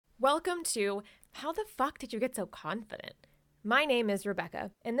Welcome to How the Fuck Did You Get So Confident? My name is Rebecca,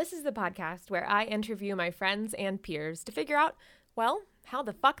 and this is the podcast where I interview my friends and peers to figure out, well, how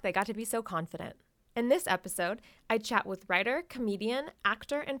the fuck they got to be so confident. In this episode, I chat with writer, comedian,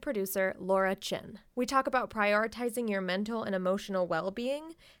 actor, and producer Laura Chin. We talk about prioritizing your mental and emotional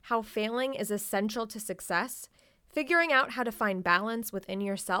well-being, how failing is essential to success, figuring out how to find balance within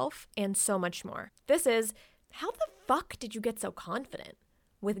yourself, and so much more. This is How the Fuck Did You Get So Confident?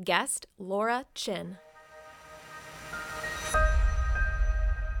 With guest Laura Chin.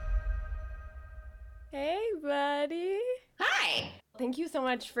 Hey, buddy. Hi. Thank you so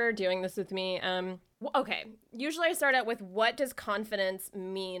much for doing this with me. Okay, usually I start out with what does confidence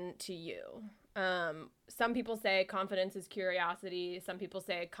mean to you? Some people say confidence is curiosity. Some people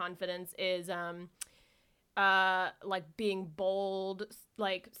say confidence is like being bold.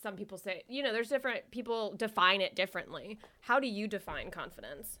 Like some people say, there's different people define it differently. How do you define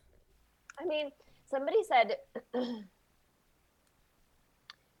confidence? I mean, somebody said, a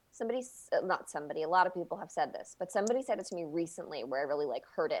lot of people have said this, but somebody said it to me recently where I really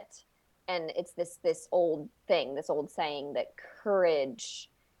heard it. And it's this old thing, this old saying that courage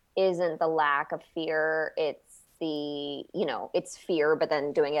isn't the lack of fear. It's it's fear, but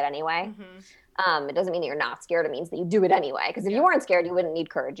then doing it anyway. Mm-hmm. It doesn't mean that you're not scared. It means that you do it anyway. Because if you weren't scared, you wouldn't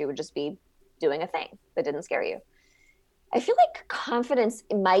need courage. You would just be doing a thing that didn't scare you. I feel like confidence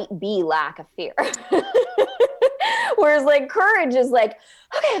might be lack of fear. Whereas courage is okay,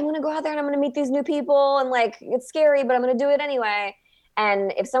 I'm going to go out there and I'm going to meet these new people and it's scary, but I'm going to do it anyway.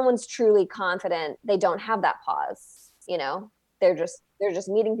 And if someone's truly confident, they don't have that pause, they're just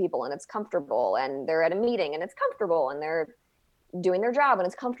meeting people and it's comfortable, and they're at a meeting and it's comfortable, and they're doing their job and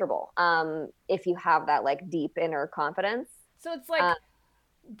it's comfortable. If you have that deep inner confidence. So it's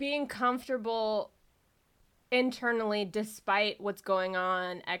being comfortable internally despite what's going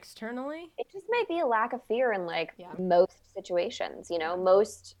on externally. It just might be a lack of fear in most situations,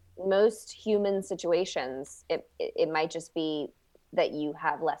 most human situations. It might just be that you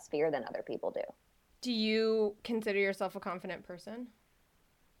have less fear than other people do. Do you consider yourself a confident person?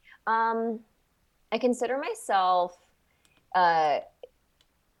 I consider myself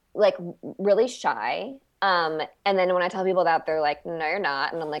really shy. And then when I tell people that, they're like, no, you're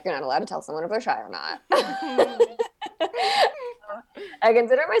not. And I'm like, you're not allowed to tell someone if they're shy or not. I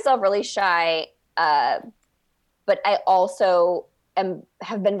consider myself really shy. But I also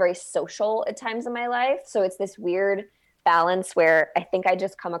have been very social at times in my life. So it's this weird balance where I think I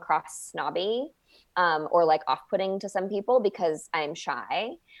just come across snobby, or off-putting to some people because I'm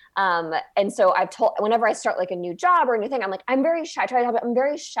shy. And so whenever I start a new job or a new thing, I'm I'm very shy. I try to help it. I'm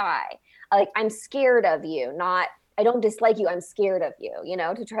very shy. I'm scared of you, I don't dislike you. I'm scared of you,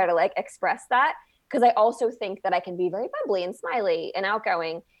 to try to express that. Because I also think that I can be very bubbly and smiley and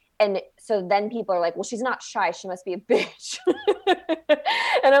outgoing. And so then people are like, well, she's not shy. She must be a bitch.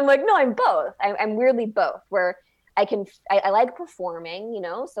 And I'm like, no, I'm both. I'm weirdly both, where I like performing,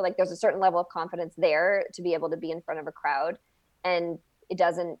 so there's a certain level of confidence there to be able to be in front of a crowd. And it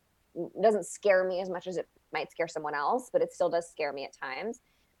doesn't scare me as much as it might scare someone else, but it still does scare me at times.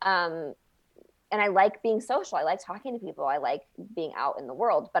 And I like being social. I like talking to people. I like being out in the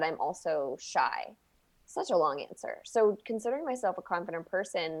world, but I'm also shy. Such a long answer. So considering myself a confident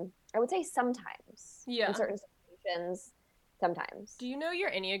person, I would say sometimes. Yeah. In certain situations, sometimes. Do you know your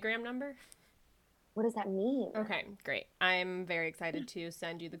Enneagram number? What does that mean? Okay, great. I'm very excited to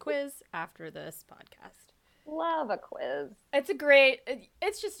send you the quiz after this podcast. Love a quiz. It's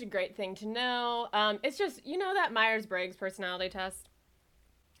just a great thing to know. It's just, that Myers-Briggs personality test?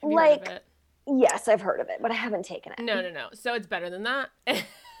 Have you heard of it? Yes, I've heard of it, but I haven't taken it. No. So it's better than that.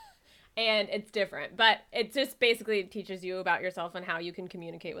 And it's different, but it just basically teaches you about yourself and how you can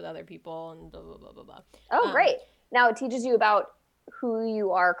communicate with other people and blah, blah, blah, blah, blah. Oh, great. Now it teaches you about who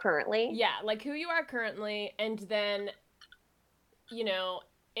you are currently. Yeah, who you are currently, and then,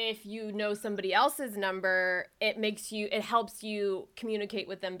 if you know somebody else's number, it helps you communicate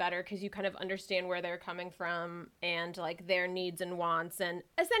with them better because you kind of understand where they're coming from and their needs and wants. And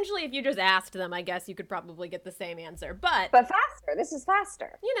essentially, if you just asked them, I guess you could probably get the same answer. But faster. This is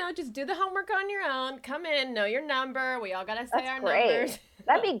faster. Just do the homework on your own. Come in, know your number. We all got to say our great. Numbers.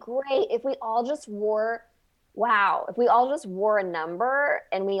 That'd be great if we all just wore a number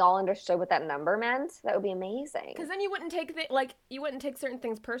and we all understood what that number meant. That would be amazing. Because then you wouldn't take certain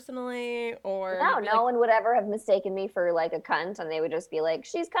things personally, or no one would ever have mistaken me for a cunt, and they would just be like,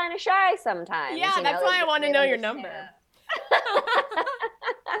 she's kind of shy sometimes. Yeah, that's why I want to know your number.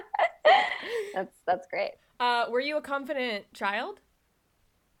 That's great. Were you a confident child?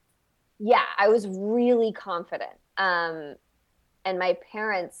 Yeah, I was really confident. And my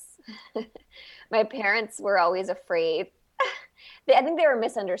parents, my parents were always afraid. I think they were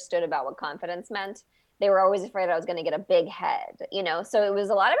misunderstood about what confidence meant. They were always afraid I was going to get a big head, you know? So it was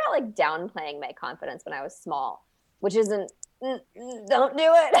a lot about like downplaying my confidence when I was small, which isn't, don't do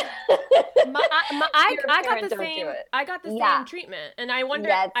it. I got the same. I got the same treatment, and I wondered.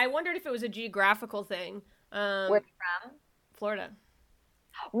 Yes. I wondered if it was a geographical thing. Where are you from? Florida.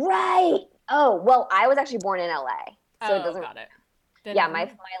 Right. Oh well, I was actually born in LA, so it doesn't. Got it. Yeah,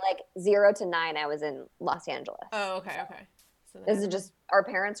 my like 0 to 9, I was in Los Angeles. Oh, okay. So this is just our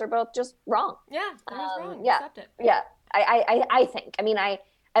parents are both just wrong. Yeah, wrong. Yeah, accept it. Yeah. I think. I mean, I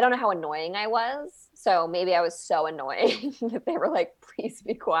don't know how annoying I was, so maybe I was so annoying that they were like, "Please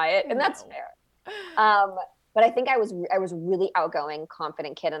be quiet," and that's fair. But I think I was really outgoing,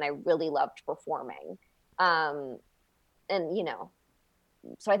 confident kid, and I really loved performing. And you know,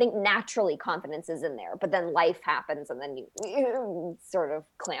 so I think naturally confidence is in there, but then life happens, and then you sort of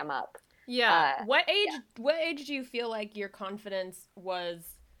clam up. Yeah. What age do you feel like your confidence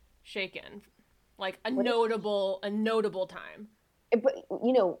was shaken? Like a notable time. But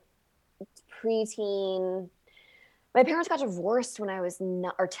you know, preteen. My parents got divorced when I was 10.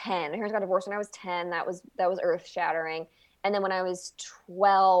 My parents got divorced when I was 10. That was earth shattering. And then when I was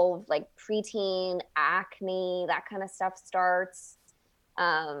 12, like preteen acne, that kind of stuff starts.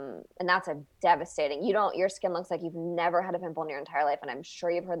 And that's a devastating. Your skin looks like you've never had a pimple in your entire life, and I'm sure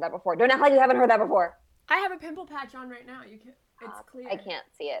you've heard that before. Don't act like you haven't heard that before. I have a pimple patch on right now. It's clear. I can't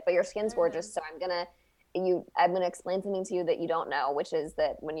see it, but your skin's gorgeous. So I'm gonna explain something to you that you don't know, which is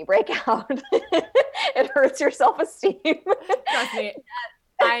that when you break out, it hurts your self-esteem. Trust me.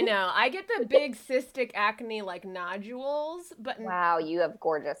 I know. I get the big cystic acne like nodules, but wow, you have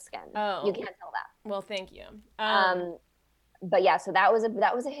gorgeous skin. Oh, you can't tell that. Well, thank you. But yeah, so that was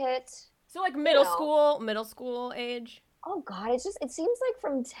a hit. So like middle school age. Oh God, it seems like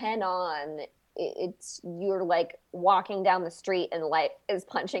from 10 on, you're like walking down the street and life is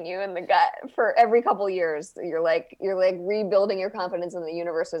punching you in the gut for every couple years. You're like rebuilding your confidence, and the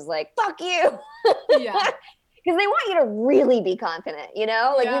universe is like, fuck you. Yeah. Because they want you to really be confident, you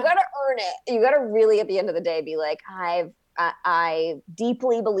know? Like, you got to earn it. You got to really, at the end of the day, be like, I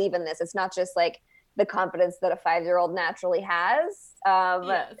deeply believe in this. It's not just like the confidence that a 5-year-old naturally has.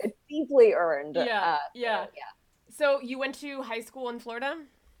 Yes. It's deeply earned. Yeah. So you went to high school in Florida?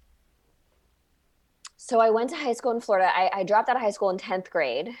 So I went to high school in Florida. I dropped out of high school in 10th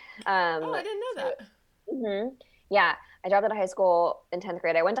grade. I didn't know that. Mm-hmm. Yeah. I dropped out of high school in 10th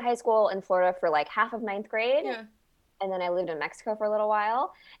grade. I went to high school in Florida for like half of 9th grade. Yeah. And then I lived in Mexico for a little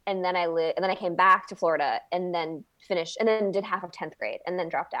while. And then I came back to Florida and then finished and then did half of 10th grade and then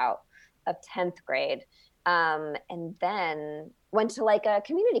dropped out of 10th grade. And then went to like a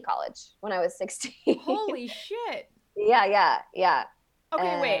community college when I was 16. Holy shit. Yeah.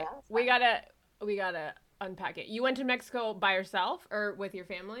 Okay, wait. We gotta unpack it. You went to Mexico by yourself or with your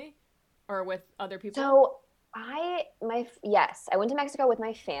family or with other people? So I went to Mexico with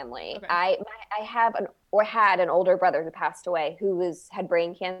my family. Okay. I had an older brother who passed away who had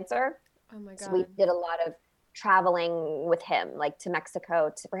brain cancer. Oh my God. So we did a lot of traveling with him, like to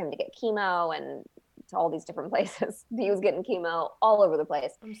Mexico for him to get chemo and to all these different places. He was getting chemo all over the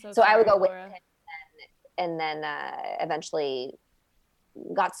place. I'm so sorry, I would go Laura. with him and then eventually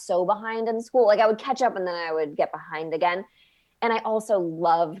got so behind in school. Like I would catch up and then I would get behind again. And I also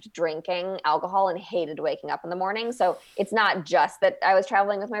loved drinking alcohol and hated waking up in the morning. So it's not just that I was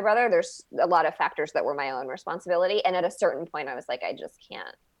traveling with my brother. There's a lot of factors that were my own responsibility. And at a certain point, I was like, I just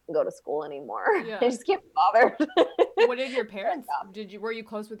can't go to school anymore. Yeah. I just can't bother. What did your parents? Were you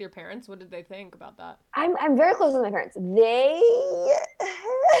close with your parents? What did they think about that? I'm very close with my parents.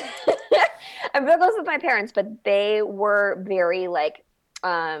 I'm very close with my parents, but they were very like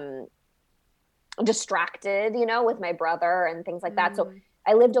distracted, with my brother and things like that. So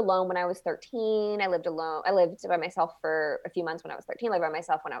I lived alone when I was 13. I lived by myself for a few months when I was 13. I lived by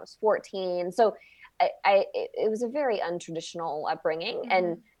myself when I was 14. So it was a very untraditional upbringing.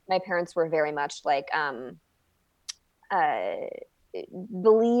 And my parents were very much like,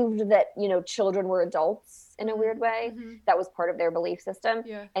 believed that, children were adults in a weird way. That was part of their belief system.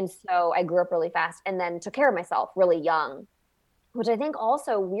 Yeah. And so I grew up really fast and then took care of myself really young, which I think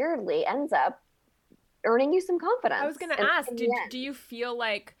also weirdly ends up earning you some confidence. I was going to ask, do you feel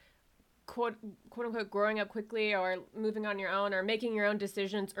like quote unquote growing up quickly or moving on your own or making your own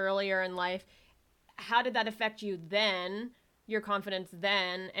decisions earlier in life? How did that affect you then, your confidence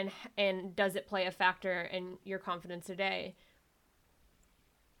then, and does it play a factor in your confidence today?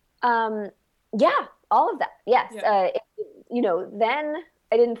 Yeah, all of that. Yes. Yeah. Then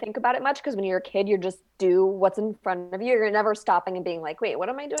I didn't think about it much because when you're a kid, you just do what's in front of you. You're never stopping and being like, wait, what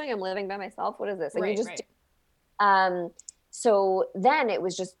am I doing? I'm living by myself. What is this? And you just do. So then it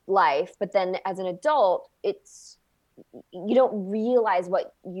was just life. But then as an adult, you don't realize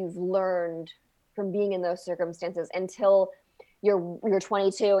what you've learned from being in those circumstances until you're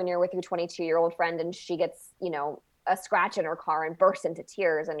 22 and you're with your 22-year-old friend and she gets, a scratch in her car and bursts into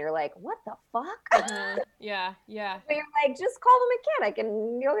tears and you're like, what the fuck? Yeah. So you're like, just call the mechanic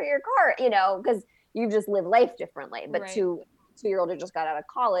and you'll get your car, because you just live life differently. But two-year-old who just got out of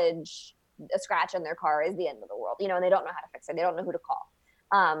college, a scratch in their car is the end of the world, and they don't know how to fix it. They don't know who to call.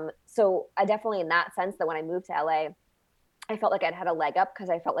 So I definitely, in that sense, that when I moved to LA, I felt like I'd had a leg up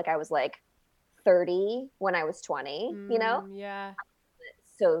because I felt like I was like 30 when I was 20, Yeah.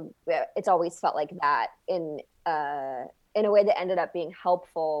 So it's always felt like that in a way that ended up being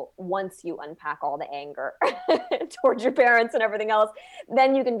helpful once you unpack all the anger towards your parents and everything else.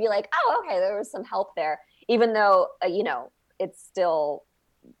 Then you can be like, oh, okay, there was some help there, even though, it's still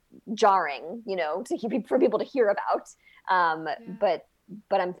jarring, for people to hear about. But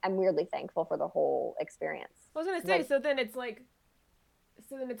I'm weirdly thankful for the whole experience. I was gonna say, so then it's like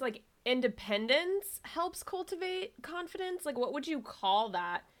independence helps cultivate confidence. Like, what would you call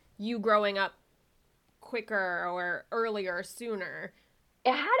that? You growing up quicker or earlier, sooner? I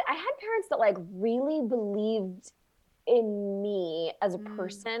had parents that like really believed in me as a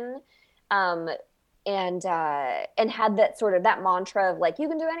person, and had that sort of that mantra of like, you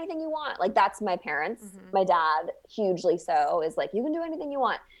can do anything you want. Like, that's my parents. My dad, hugely so, is like, you can do anything you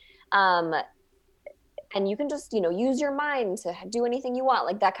want. And you can just, use your mind to do anything you want.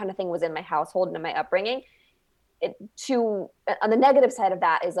 Like, that kind of thing was in my household and in my upbringing. On the negative side of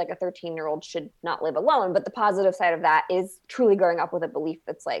that is like a 13-year-old should not live alone. But the positive side of that is truly growing up with a belief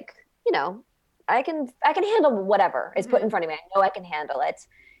that's like, I can handle whatever is put in front of me. I know I can handle it.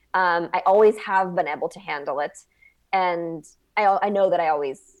 I always have been able to handle it. And I know that I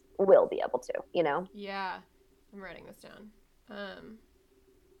always will be able to, Yeah. I'm writing this down.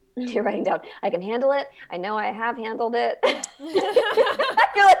 You're writing down, I can handle it. I know I have handled it.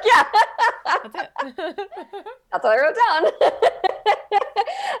 You're like, yeah. That's it. That's what I wrote down.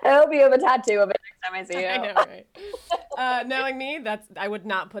 I hope you have a tattoo of it next time I see you. I know, right? Knowing me, I would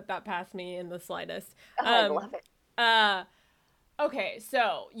not put that past me in the slightest. I love it. Okay,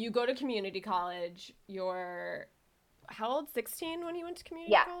 so you go to community college. You're how old? 16 when you went to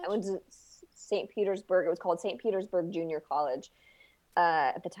community college? Yeah, I went to St. Petersburg. It was called St. Petersburg Junior College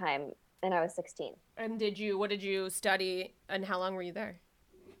at the time, and I was 16. And what did you study, and how long were you there?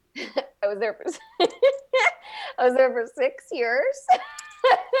 I was there for 6 years.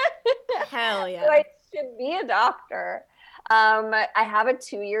 Hell yeah. So I should be a doctor. I have a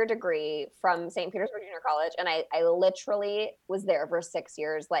 2-year degree from St. Petersburg Junior College, and I literally was there for 6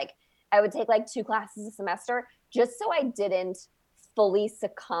 years. Like, I would take like 2 classes a semester just so I didn't fully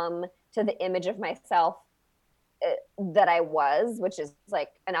succumb to the image of myself that I was, which is like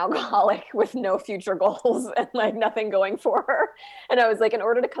an alcoholic with no future goals and like nothing going for her. And I was like, in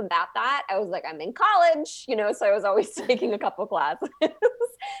order to combat that, I was like, I'm in college, so I was always taking a couple classes.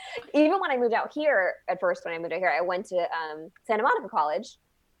 Even when I moved out here, at first, when I moved out here, I went to Santa Monica College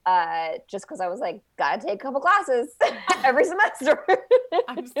just because I was like, gotta take a couple classes every semester.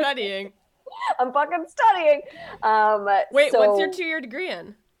 I'm studying. I'm fucking studying. Wait, what's your 2-year degree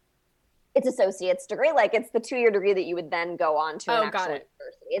in? It's associate's degree. Like, it's the 2-year degree that you would then go on to an actual university.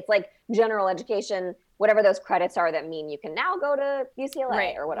 It's like general education, whatever those credits are that mean you can now go to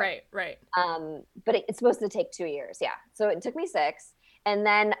UCLA or whatever. Right. But it's supposed to take 2 years. Yeah. So it took me 6. And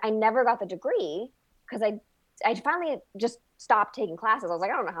then I never got the degree because I finally just stopped taking classes. I was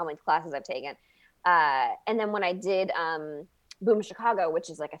like, I don't know how many classes I've taken. And then when I did Boom Chicago, which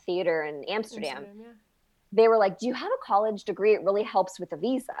is like a theater in Amsterdam, they were like, do you have a college degree? It really helps with the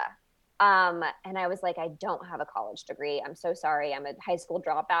visa. And I was like, I don't have a college degree. I'm so sorry. I'm a high school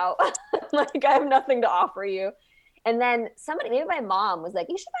dropout. Like, I have nothing to offer you. And then maybe my mom was like,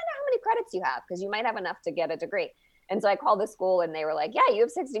 you should find out how many credits you have because you might have enough to get a degree. And so I called the school and they were like, yeah, you have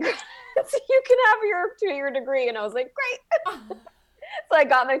 60 credits. You can have your 2-year degree. And I was like, great. So I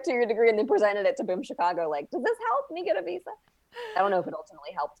got my 2-year degree and then presented it to Boom Chicago. Like, does this help me get a visa? I don't know if it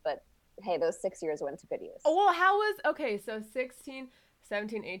ultimately helped, but hey, those 6 years went to good use. Well, so 16,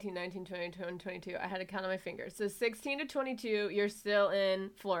 17, 18, 19, 20, 21, 22. I had to count on my fingers. So 16 to 22, you're still in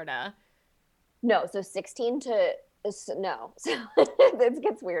Florida. No, so 16 to no. So it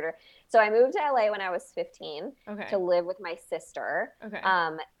gets weirder. So I moved to LA when I was 15 to live with my sister. Okay.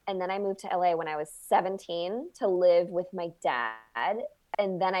 And then I moved to LA when I was 17 to live with my dad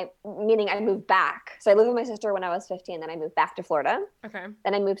and then meaning I moved back. So I lived with my sister when I was 15, then I moved back to Florida. Okay.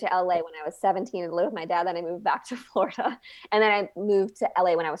 Then I moved to LA when I was 17 and lived with my dad. Then I moved back to Florida. And then I moved to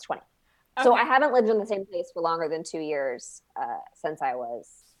LA when I was 20. Okay. So I haven't lived in the same place for longer than 2 years since I was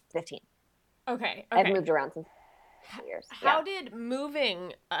 15. Okay. I've moved around since 2 years. How did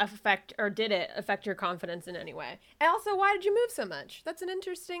moving affect, or did it affect your confidence in any way? And also, why did you move so much? That's an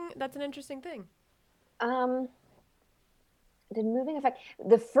interesting thing. Did moving affect?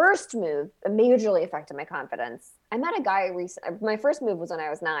 The first move majorly affected my confidence. I met a guy recently. My first move was when I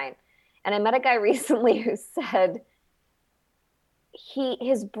was 9, and I met a guy recently who said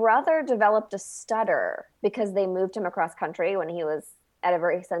his brother developed a stutter because they moved him across country when he was at a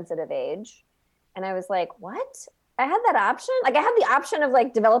very sensitive age. And I was like, what? I had that option? Like, I had the option of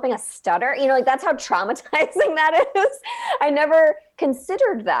like developing a stutter, like that's how traumatizing that is. I never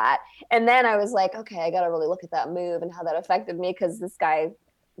considered that. And then I was like, okay, I got to really look at that move and how that affected me, because this guy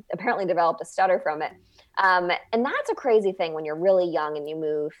apparently developed a stutter from it. And that's a crazy thing when you're really young and you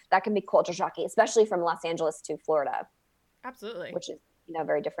move. That can be culture shocking, especially from Los Angeles to Florida. Absolutely. Which is,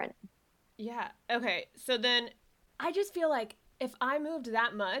 very different. Yeah. Okay. So then I just feel like if I moved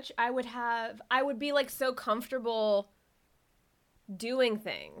that much, I would be like so comfortable doing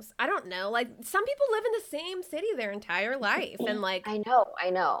things. I don't know. Like, some people live in the same city their entire life, and like I know. I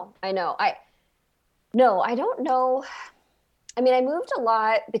don't know. I mean, I moved a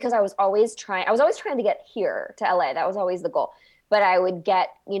lot because I was always trying to get here to LA. That was always the goal. But I would get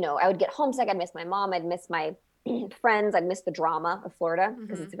homesick. I'd miss my mom. I'd miss my friends. I'd miss the drama of Florida,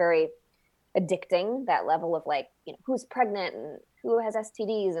 because it's very addicting, that level of like, who's pregnant and who has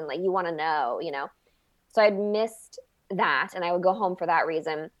STDs, and like, you want to know, so I'd missed that, and I would go home for that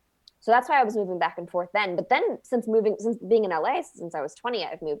reason. So that's why I was moving back and forth then. But then since being in LA since I was 20,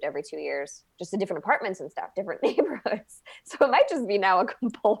 I've moved every 2 years, just to different apartments and stuff, different neighborhoods. So it might just be now a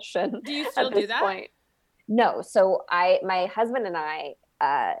compulsion. Do you still do that? Point. No. So my husband and I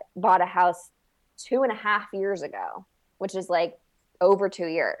bought a house 2.5 years ago, which is like over 2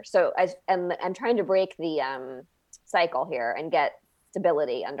 years. So I'm trying to break the cycle here and get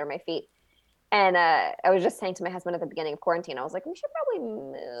stability under my feet. And I was just saying to my husband at the beginning of quarantine, I was like, we should probably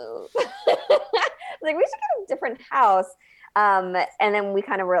move. Like, we should get a different house. And then we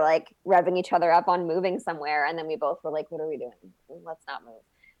kind of were like revving each other up on moving somewhere. And then we both were like, what are we doing? Let's not move.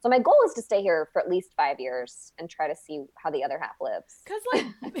 So my goal is to stay here for at least 5 years and try to see how the other half lives. Because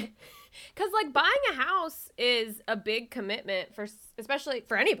buying a house is a big commitment especially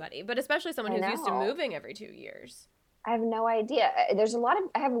for anybody, but especially someone who's used to moving every 2 years. I have no idea. I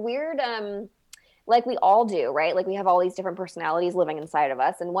have weird, like we all do, right? Like, we have all these different personalities living inside of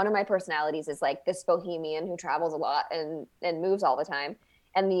us. And one of my personalities is like this bohemian who travels a lot and moves all the time.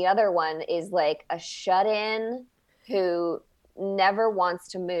 And the other one is like a shut-in who never wants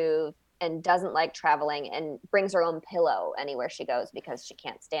to move and doesn't like traveling and brings her own pillow anywhere she goes because she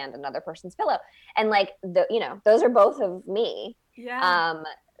can't stand another person's pillow. And like, those are both of me. Yeah.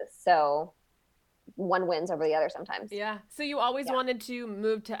 So one wins over the other sometimes. Yeah. So you always wanted to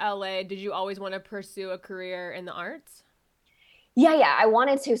move to LA. Did you always want to pursue a career in the arts? Yeah. I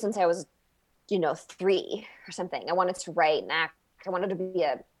wanted to since I was, 3 or something. I wanted to write and act. I wanted to be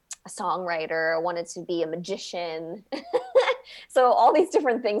a songwriter. I wanted to be a magician. So all these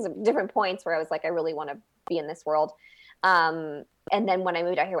different things, different points where I was like, I really want to be in this world. And then when I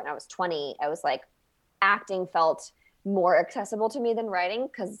moved out here when I was 20, I was like, acting felt more accessible to me than writing,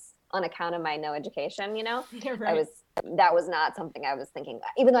 because on account of my no education, Yeah, right. that was not something I was thinking.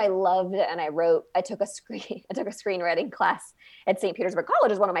 Even though I loved it and I took a screenwriting class at St. Petersburg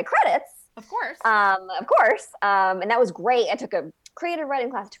College as one of my credits. Of course. And that was great. I took a creative writing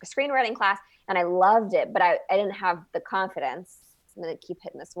class, took a screenwriting class, and I loved it, but I didn't have the confidence. I'm going to keep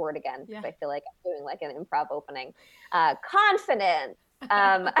hitting this word again because I feel like I'm doing like an improv opening. Confidence.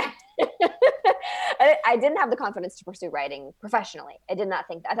 I didn't have the confidence to pursue writing professionally. I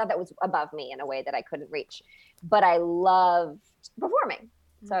thought that was above me in a way that I couldn't reach, but I loved performing.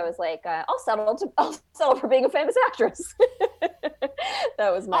 So I was like, I'll settle for being a famous actress.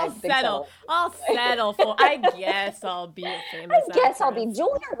 That was my big settle. I'll settle for, I guess I'll be a famous actress. I'll be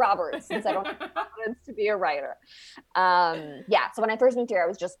Julia Roberts since I don't have confidence to be a writer. So when I first moved here, I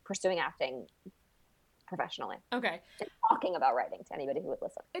was just pursuing acting professionally. Okay. And talking about writing to anybody who would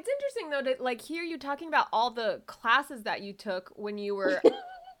listen. It's interesting though to like hear you talking about all the classes that you took when you were in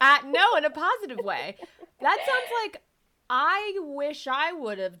a positive way. That sounds like, I wish I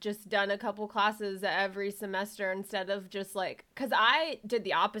would have just done a couple classes every semester instead of just like, because I did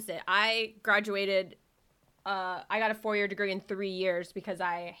the opposite. I graduated, I got a 4-year degree in 3 years because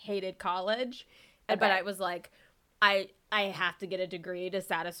I hated college. Okay. But I was like, I have to get a degree to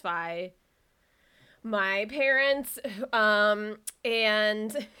satisfy my parents,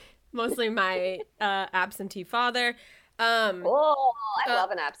 and mostly my absentee father. Oh, I uh,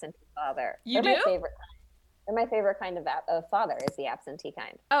 love an absentee father. you They're my do? favorite. They're my favorite kind of father is the absentee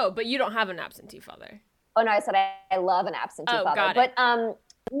kind. Oh, but you don't have an absentee father. Oh no, I said I love an absentee Oh, father, got it. but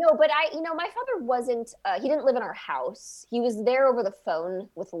no, but my father wasn't. He didn't live in our house. He was there over the phone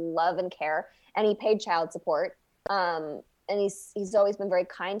with love and care, and he paid child support. And he's always been very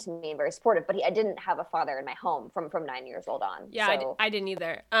kind to me and very supportive. But I didn't have a father in my home from 9 years old on. Yeah, So I didn't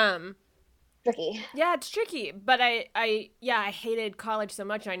either. tricky. Yeah, it's tricky, but I hated college so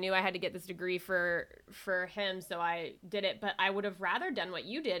much. I knew I had to get this degree for him, so I did it. But I would have rather done what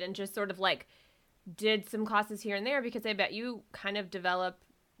you did and just sort of like did some classes here and there, because I bet you kind of develop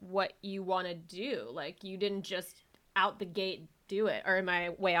what you want to do. Like, you didn't just out the gate do it. Or am I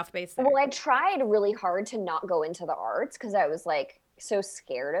way off base there? Well, I tried really hard to not go into the arts because I was like so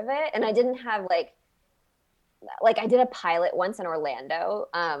scared of it, and I didn't have like I did a pilot once in Orlando,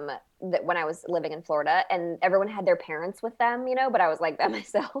 that when I was living in Florida, and everyone had their parents with them, but I was like by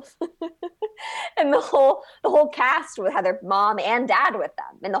myself. And the whole cast had their mom and dad with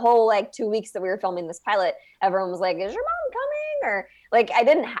them. And the whole like 2 weeks that we were filming this pilot, everyone was like, "Is your mom coming?" Or like I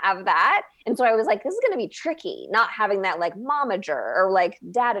didn't have that. And so I was like, this is gonna be tricky, not having that like momager or like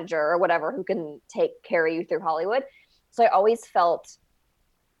dadager or whatever who can carry you through Hollywood. So I always felt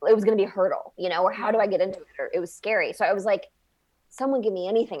it was going to be a hurdle, or how do I get into it? Or it was scary. So I was like, someone give me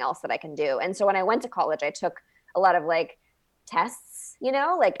anything else that I can do. And so when I went to college, I took a lot of like tests,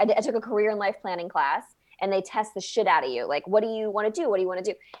 like I took a career and life planning class, and they test the shit out of you. Like, what do you want to do? What do you want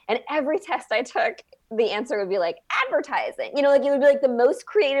to do? And every test I took, the answer would be like advertising, like it would be like the most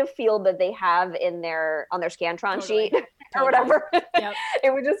creative field that they have on their Scantron sheet or whatever. Yep.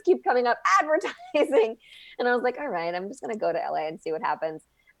 It would just keep coming up, advertising. And I was like, all right, I'm just going to go to LA and see what happens.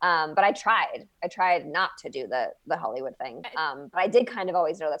 But I tried not to do the Hollywood thing. But I did kind of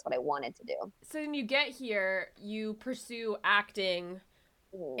always know that's what I wanted to do. So when you get here, you pursue acting,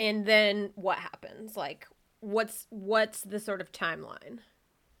 and then what happens? Like, what's the sort of timeline?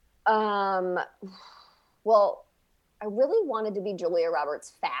 Well, I really wanted to be Julia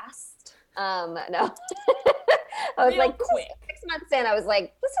Roberts fast. No. I was like, quick. 6 months in, I was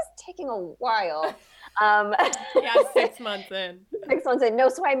like, this is taking a while. Yeah, 6 months in. 6 months in. No,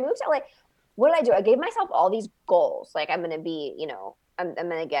 so I moved to LA. What did I do? I gave myself all these goals. Like, I'm going to be, I'm going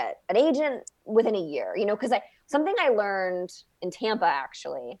to get an agent within a year, because something I learned in Tampa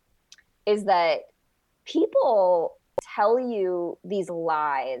actually is that people tell you these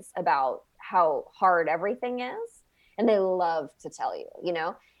lies about how hard everything is. And they love to tell you,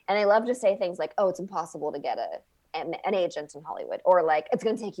 and they love to say things like, oh, it's impossible to get an agent in Hollywood, or like it's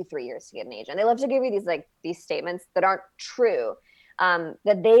going to take you 3 years to get an agent. They love to give you these statements that aren't true,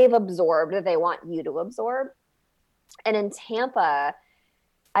 that they've absorbed, that they want you to absorb. And in Tampa,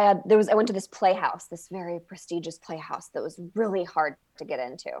 I went to this playhouse, this very prestigious playhouse that was really hard to get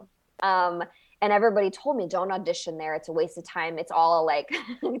into. And everybody told me, don't audition there. It's a waste of time. It's all like,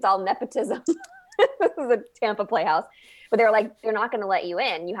 it's all nepotism. This is a Tampa playhouse. But they're like, they're not going to let you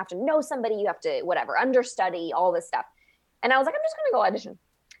in. You have to know somebody. You have to, whatever, understudy, all this stuff. And I was like, I'm just going to go audition.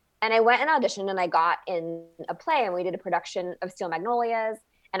 And I went and auditioned, and I got in a play, and we did a production of Steel Magnolias.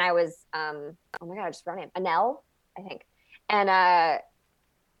 And I was, oh my God, I just forgot her name, Anel, I think. And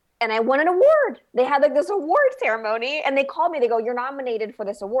I won an award. They had like this award ceremony, and they called me. They go, you're nominated for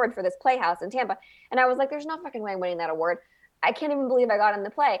this award for this playhouse in Tampa. And I was like, there's no fucking way I'm winning that award. I can't even believe I got in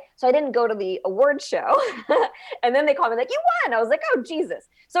the play. So I didn't go to the award show. And then they called me like, you won. I was like, oh, Jesus.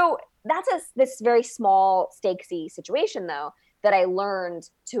 So that's this very small stakesy situation, though, that I learned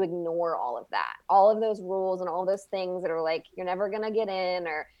to ignore all of that, all of those rules and all those things that are like, you're never going to get in,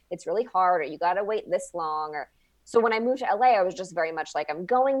 or it's really hard, or you got to wait this long. Or so when I moved to LA, I was just very much like, I'm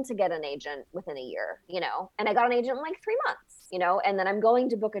going to get an agent within a year, and I got an agent in like 3 months, and then I'm going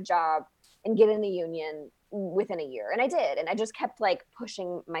to book a job and get in the union within a year. And I did. And I just kept like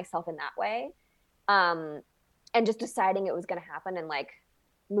pushing myself in that way. And just deciding it was going to happen and like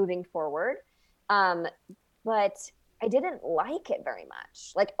moving forward. But I didn't like it very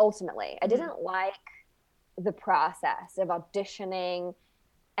much. Like ultimately, I didn't like the process of auditioning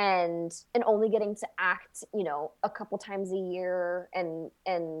and only getting to act, a couple times a year. And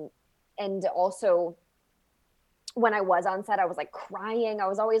also, when I was on set, I was like crying. I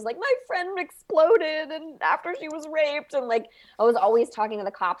was always like, my friend exploded and after she was raped. And like, I was always talking to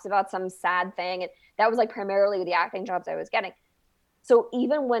the cops about some sad thing. And that was like primarily the acting jobs I was getting. So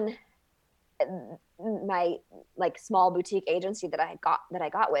even when my like small boutique agency that I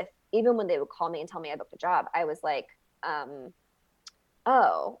got with, even when they would call me and tell me I booked a job, I was like,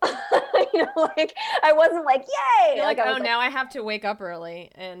 oh, like I wasn't like, yay. You're like, I oh, was now I have to wake up early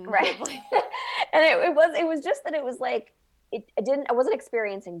and right. And it was just that it was like, I wasn't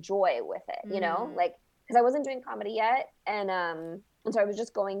experiencing joy with it, like, cause I wasn't doing comedy yet. And so I was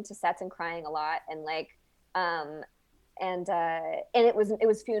just going to sets and crying a lot. And like, and it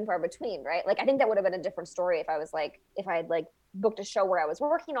was few and far between, right? Like, I think that would have been a different story if I had like booked a show where I was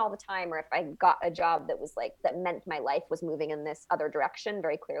working all the time, or if I got a job that was like, that meant my life was moving in this other direction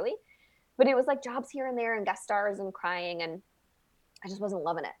very clearly. But it was like jobs here and there and guest stars and crying, and I just wasn't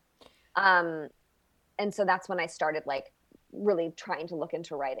loving it. And so that's when I started like really trying to look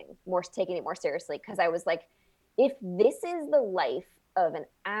into writing more, taking it more seriously. Cause I was like, if this is the life of an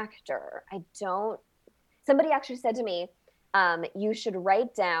actor, somebody actually said to me, you should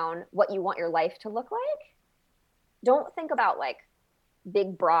write down what you want your life to look like. Don't think about like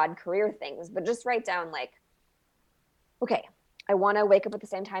big, broad career things, but just write down like, okay, I want to wake up at the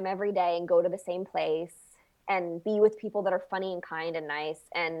same time every day and go to the same place and be with people that are funny and kind and nice,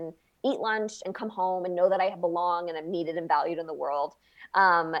 and eat lunch and come home and know that I belong and I'm needed and valued in the world,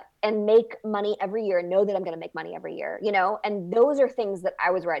 and make money every year and know that I'm going to make money every year, and those are things that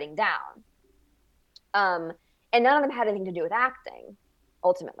I was writing down. And none of them had anything to do with acting.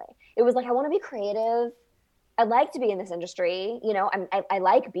 Ultimately, it was like, I want to be creative. I like to be in this industry. I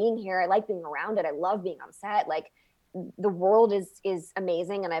like being here. I like being around it. I love being on set. Like, the world is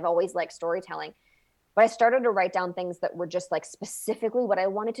amazing. And I've always liked storytelling, but I started to write down things that were just like specifically what I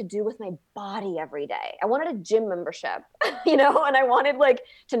wanted to do with my body every day. I wanted a gym membership, and I wanted like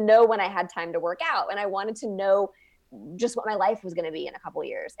to know when I had time to work out, and I wanted to know just what my life was going to be in a couple of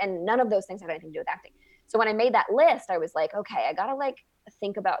years. And none of those things had anything to do with acting. So when I made that list, I was like, okay, I got to like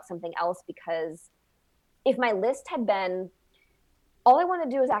think about something else, because if my list had been, all I want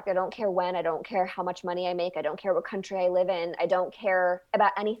to do is act, I don't care when, I don't care how much money I make, I don't care what country I live in, I don't care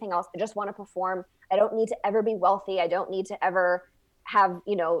about anything else, I just want to perform, I don't need to ever be wealthy, I don't need to ever have,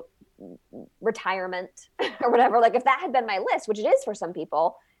 retirement or whatever. Like, if that had been my list, which it is for some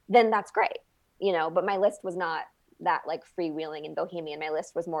people, then that's great, but my list was not that like freewheeling and bohemian. My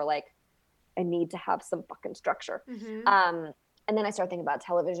list was more like, I need to have some fucking structure. Mm-hmm. And then I started thinking about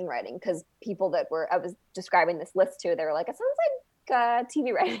television writing, because people that I was describing this list to, they were like, it sounds like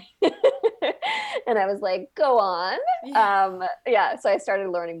TV writing. And I was like, go on. Yeah. So I started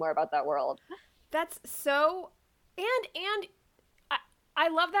learning more about that world. That's so, and I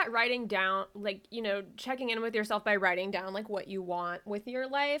love that writing down, like, checking in with yourself by writing down like what you want with your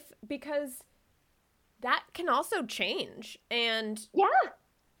life, because that can also change. And yeah,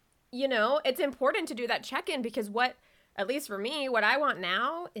 it's important to do that check-in, because at least for me, what I want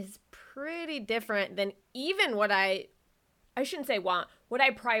now is pretty different than even what I shouldn't say want, what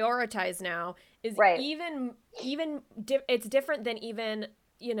I prioritize now is right. It's different than even,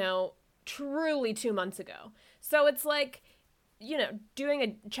 truly 2 months ago. So it's like, doing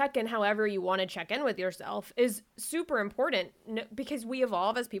a check-in however you want to check in with yourself is super important, because we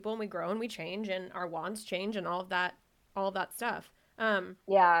evolve as people and we grow and we change and our wants change and all of that stuff.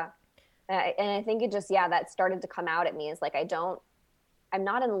 Yeah. And I think it just, that started to come out at me is like, I'm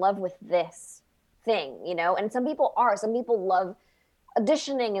not in love with this thing, and some people love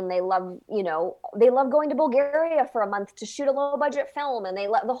auditioning, and they love going to Bulgaria for a month to shoot a low budget film, and they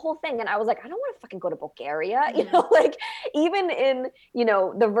love the whole thing. And I was like, I don't want to fucking go to Bulgaria, like even in,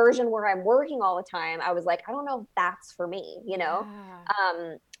 the version where I'm working all the time, I was like, I don't know if that's for me, Yeah.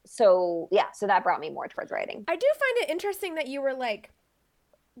 So that brought me more towards writing. I do find it interesting that you were like,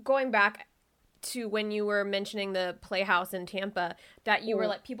 going back to when you were mentioning the Playhouse in Tampa, that you were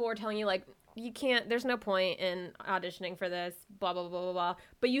like, people were telling you like, you can't, there's no point in auditioning for this, blah, blah, blah, blah, blah.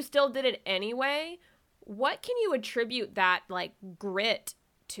 But you still did it anyway. What can you attribute that like grit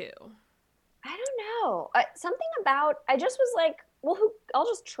to? I don't know. Something about, I just was like, well, I'll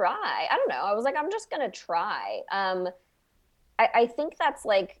just try. I don't know. I was like, I'm just going to try. I think that's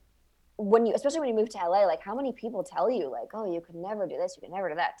like, especially when you move to LA, like how many people tell you like, oh, you could never do this, you could never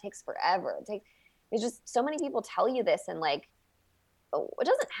do that. It takes forever. It's just so many people tell you this, and like, oh, it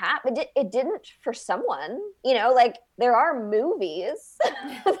doesn't happen. It didn't for someone, like there are movies,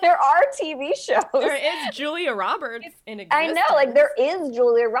 there are TV shows. There is Julia Roberts in existence. I know, like there is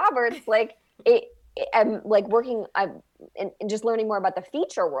Julia Roberts. Like I'm like working, and just learning more about the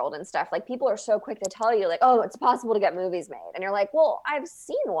feature world and stuff. Like people are so quick to tell you like, oh, it's possible to get movies made. And you're like, well, I've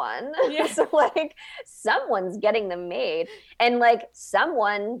seen one. Yeah. So like someone's getting them made. And like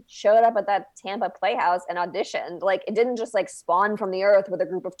someone showed up at that Tampa Playhouse and auditioned. Like it didn't just like spawn from the earth with a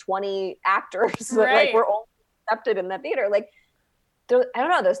group of 20 actors that like were only accepted in the theater. Like, I don't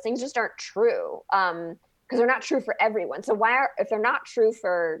know, those things just aren't true. Because they're not true for everyone. So if they're not true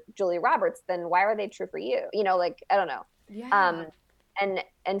for Julia Roberts, then why are they true for you? You know, like, I don't know. Yeah.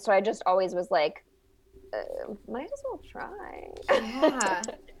 And so I just always was like, might as well try. Yeah.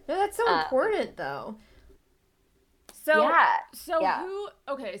 No, that's so important though. So, yeah.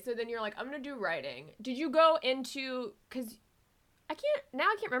 okay, so then you're like, I'm going to do writing. Did you go into, because I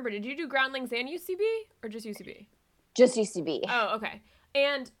can't remember. Did you do Groundlings and UCB or just UCB? Just UCB. Oh, okay.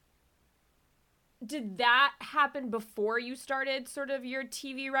 And did that happen before you started sort of your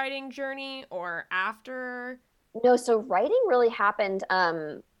TV writing journey or after? No, so writing really happened.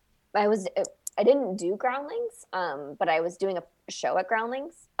 I didn't do Groundlings, but I was doing a show at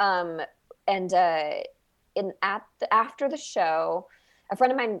Groundlings. And after the show, a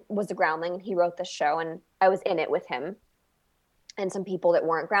friend of mine was a Groundling. He wrote the show, and I was in it with him and some people that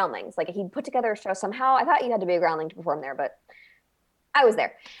weren't Groundlings. Like he put together a show somehow. I thought you had to be a Groundling to perform there, but I was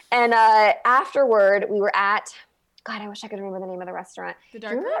there. And afterward, we were at, God, I wish I could remember the name of the restaurant. The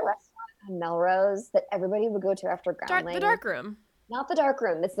Dark Room? That restaurant in Melrose that everybody would go to after Groundling? The Dark Room. Not the Dark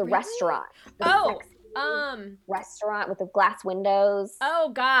Room. It's the Really? restaurant. Restaurant with the glass windows. Oh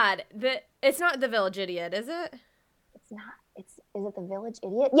God, it's not the Village Idiot, is it? It's not. Is it the Village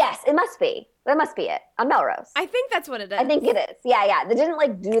Idiot? Yes, it must be. That must be it on Melrose. I think that's what it is. I think it is. Yeah. They didn't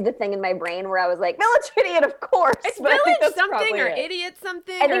like do the thing in my brain where I was like, Village Idiot, of course. It's Village something or Idiot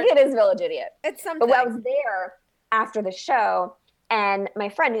something. I think it is Village Idiot. It's something. But I was there after the show, and my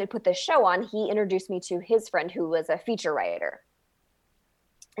friend who had put the show on, he introduced me to his friend who was a feature writer.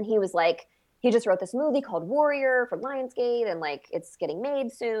 And he was like, he just wrote this movie called Warrior for Lionsgate, and like it's getting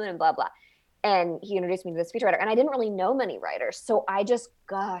made soon and blah, blah. And he introduced me to this feature writer, and I didn't really know many writers. So I just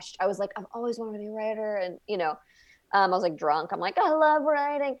gushed. I was like, I've always wanted to be a writer. And, I was like drunk. I'm like, I love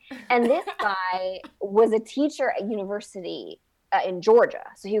writing. And this guy was a teacher at university in Georgia.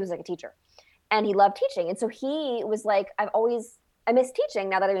 So he was like a teacher, and he loved teaching. And so he was like, I miss teaching.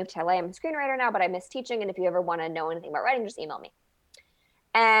 Now that I moved to LA, I'm a screenwriter now, but I miss teaching. And if you ever want to know anything about writing, just email me.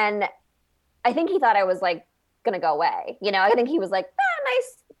 And I think he thought I was like going to go away. I think he was like,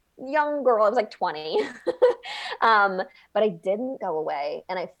 nice young girl. I was like 20. But I didn't go away,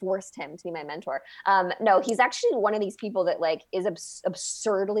 and I forced him to be my mentor. No, he's actually one of these people that like is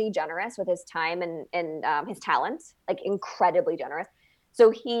absurdly generous with his time and his talent, like incredibly generous.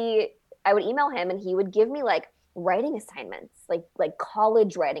 So I would email him, and he would give me like writing assignments, like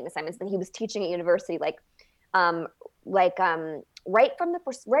college writing assignments that he was teaching at university, write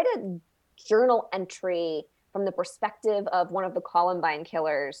a journal entry from the perspective of one of the Columbine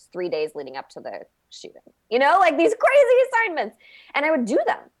killers 3 days leading up to the shooting, like these crazy assignments. And I would do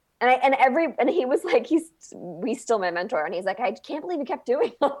them. And he was like, he's still my mentor. And he's like, I can't believe you kept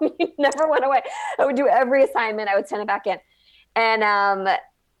doing them. You never went away. I would do every assignment. I would send it back in. And,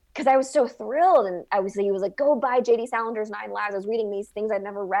 cause I was so thrilled. And he was like, go buy JD Salinger's 9 Lives. I was reading these things I'd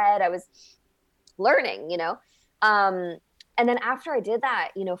never read. I was learning, and then after I did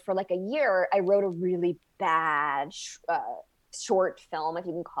that, for like a year, I wrote a really bad short film, if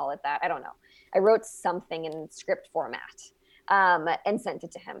you can call it that. I don't know. I wrote something in script format and sent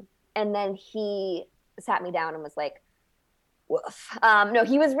it to him. And then he sat me down and was like, woof. No,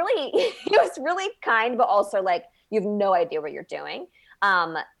 he was really kind, but also like, you have no idea what you're doing.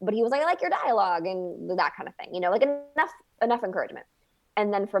 But he was like, I like your dialogue and that kind of thing, like enough encouragement.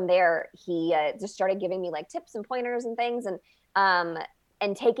 And then from there, he just started giving me like tips and pointers and things,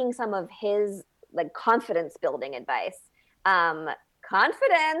 and taking some of his like confidence building advice.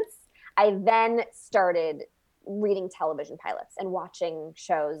 Confidence. I then started reading television pilots and watching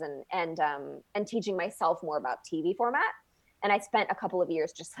shows and teaching myself more about TV format. And I spent a couple of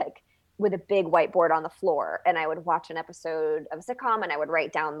years just like with a big whiteboard on the floor, and I would watch an episode of a sitcom and I would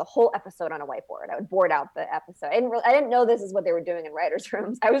write down the whole episode on a whiteboard. I would board out the episode. I didn't know this is what they were doing in writers'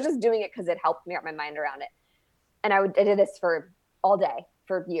 rooms. I was just doing it because it helped me wrap my mind around it. And I did this for all day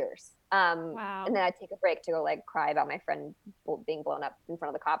for years. Wow. And then I'd take a break to go like cry about my friend being blown up in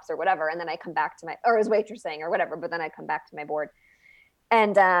front of the cops or whatever. And then I come back to or his waitressing or whatever, but then I come back to my board.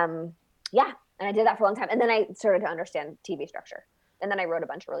 And and I did that for a long time. And then I started to understand TV structure. And then I wrote a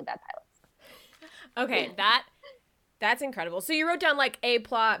bunch of really bad pilots. Okay, That's incredible. So you wrote down like A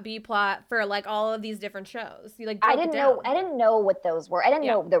plot, B plot for like all of these different shows. You like I broke it didn't down. know. I didn't know what those were. I didn't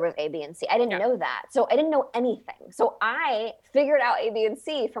Yeah. know there was A, B, and C. I didn't Yeah. know that. So I didn't know anything. So I figured out A, B, and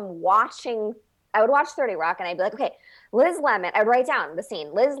C from watching. I would watch 30 Rock, and I'd be like, okay, Liz Lemon. I would write down the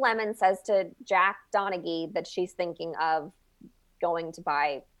scene. Liz Lemon says to Jack Donaghy that she's thinking of going to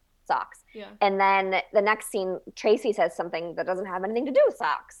buy socks. Yeah. And then the next scene, Tracy says something that doesn't have anything to do with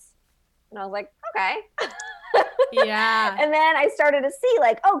socks. And I was like, okay. Yeah. And then I started to see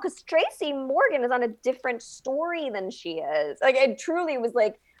like, oh, because Tracy Morgan is on a different story than she is. Like it truly was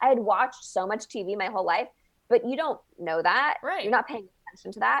like, I had watched so much TV my whole life, but you don't know that. Right. You're not paying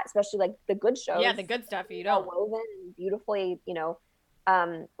attention to that, especially like the good shows. Yeah, the good stuff you Well don't. woven and beautifully,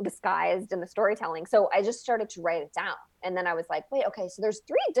 disguised in the storytelling. So I just started to write it down. And then I was like, wait, okay, so there's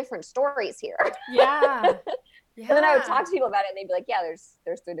 3 different stories here. Yeah. Yeah. And then I would talk to people about it and they'd be like, yeah,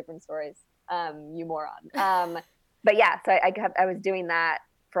 there's 3 different stories. You moron. But yeah, so I was doing that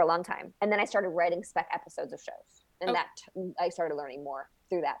for a long time. And then I started writing spec episodes of shows. And I started learning more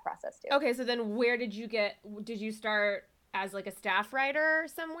through that process too. Okay, so then where did you start as like a staff writer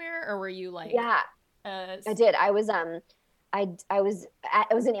somewhere, or were you like? Yeah, I did. I was in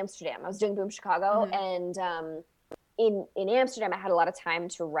Amsterdam. I was doing Boom Chicago, and in Amsterdam, I had a lot of time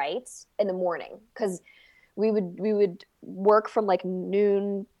to write in the morning because we would work from like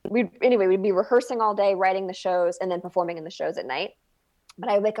noon. We'd be rehearsing all day, writing the shows, and then performing in the shows at night. But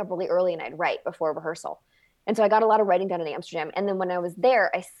I would wake up really early and I'd write before rehearsal. And so I got a lot of writing done in Amsterdam. And then when I was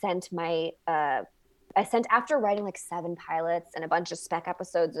there, I sent after writing like 7 pilots and a bunch of spec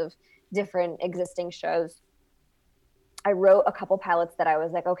episodes of different existing shows, I wrote a couple pilots that I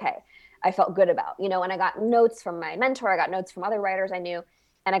was like, okay, I felt good about, and I got notes from my mentor. I got notes from other writers I knew,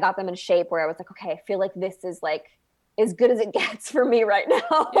 and I got them in shape where I was like, okay, I feel like this is like as good as it gets for me right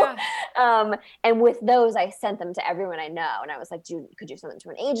now. Yeah. And with those, I sent them to everyone I know. And I was like, could you send them to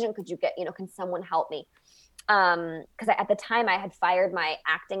an agent? Could you get, can someone help me? Because at the time I had fired my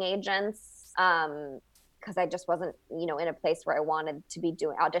acting agents because I just wasn't, in a place where I wanted to be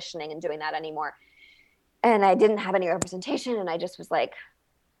doing auditioning and doing that anymore. And I didn't have any representation. And I just was like,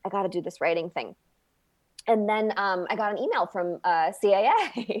 I got to do this writing thing. And then I got an email from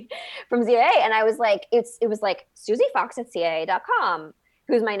CAA, from CAA. And I was like, it was like Susie Fox at CAA.com,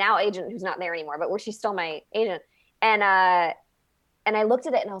 who's my now agent, who's not there anymore, but she's still my agent. And I looked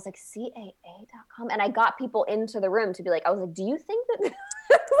at it and I was like, CAA.com. And I got people into the room to be like, I was like, do you think that,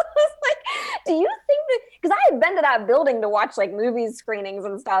 because I had been to that building to watch like movies screenings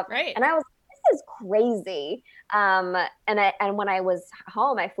and stuff. Right. And I was like, this is crazy. And when I was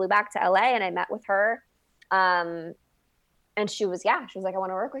home, I flew back to LA and I met with her. And she was like, I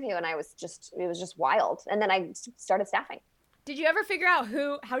want to work with you. And it was just wild. And then I started staffing. Did you ever figure out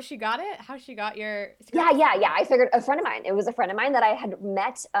how she got it? How she got your script? Yeah. I figured a friend of mine. It was a friend of mine that I had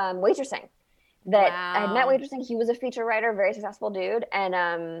met waitressing. I had met waitressing. He was a feature writer, very successful dude. And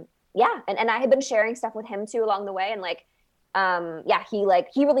and I had been sharing stuff with him too along the way. And he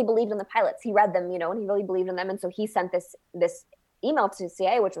really believed in the pilots. He read them, and he really believed in them. And so he sent this email to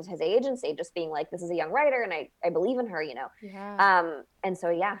CA, which was his agency, just being like, this is a young writer and I believe in her, Yeah. And so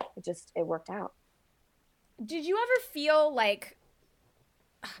it worked out. Did you ever feel like,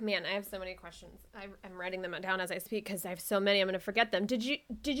 oh, man, I have so many questions. I'm writing them down as I speak because I have so many, I'm going to forget them. Did you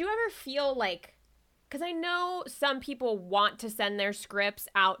ever feel like, because I know some people want to send their scripts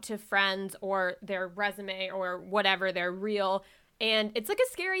out to friends or their resume or whatever, their reel, and it's like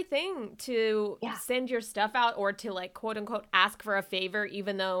a scary thing to send your stuff out or to like, quote unquote, ask for a favor,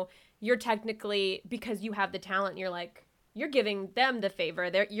 even though you're technically, because you have the talent, you're like, you're giving them the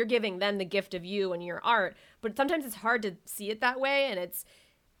favor. You're giving them the gift of you and your art. But sometimes it's hard to see it that way. And it's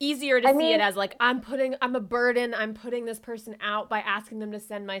easier to see it as like, I'm a burden. I'm putting this person out by asking them to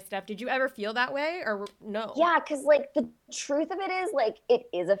send my stuff. Did you ever feel that way or no? Yeah. Cause like the truth of it is like, it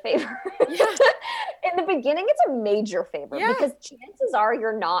is a favor. Yeah. In the beginning, it's a major favor because chances are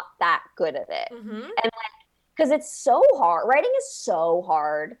you're not that good at it. Mm-hmm. And because it's so hard. Writing is so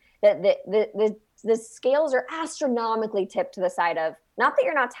hard that the scales are astronomically tipped to the side of, not that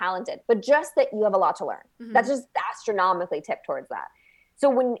you're not talented, but just that you have a lot to learn. Mm-hmm. That's just astronomically tipped towards that. So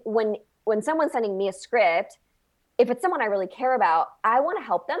when someone's sending me a script, if it's someone I really care about, I want to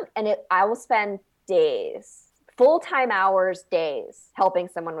help them. And I will spend days, full-time hours, days helping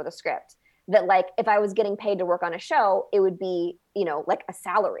someone with a script that like, if I was getting paid to work on a show, it would be, like a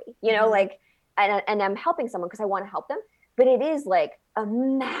salary, like, and I'm helping someone because I want to help them. But it is like a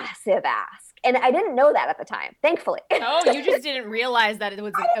massive ask. And I didn't know that at the time, thankfully. Oh, you just didn't realize that it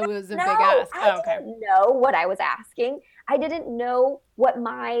was a big ask. I didn't know what I was asking. I didn't know what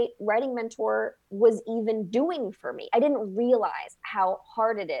my writing mentor was even doing for me. I didn't realize how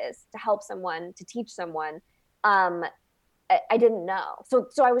hard it is to help someone, to teach someone. I didn't know. So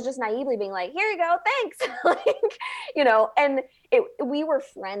I was just naively being like, here you go, thanks. Like, you know, and we were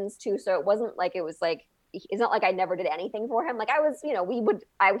friends too. So it wasn't like, it was like, it's not like I never did anything for him. Like I was, you know, he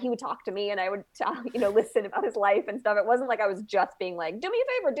would talk to me and I would, you know, listen about his life and stuff. It wasn't like I was just being like, do me a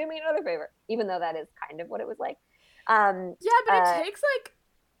favor, do me another favor, even though that is kind of what it was like. Yeah, but it takes like,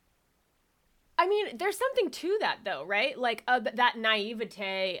 I mean, there's something to that though, right? Like that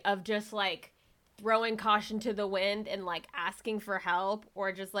naivete of just like throwing caution to the wind and like asking for help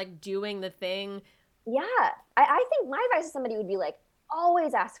or just like doing the thing. Yeah. I think my advice to somebody would be like,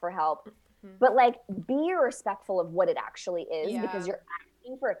 always ask for help, but like be respectful of what it actually is, because you're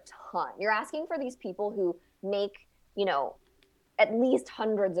asking for a ton. You're asking for these people who make, you know, at least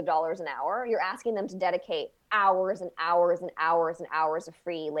hundreds of dollars an hour. You're asking them to dedicate hours and hours and hours and hours of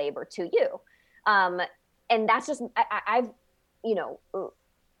free labor to you. And that's just, I've, you know,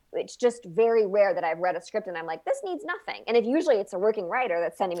 it's just very rare that I've read a script and I'm like, this needs nothing. And if usually it's a working writer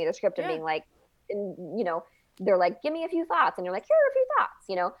that's sending me the script and being like, and, you know, they're like, give me a few thoughts. And you're like, here are a few thoughts,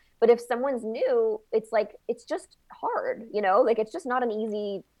 you know? But if someone's new, it's like, it's just hard, you know, like it's just not an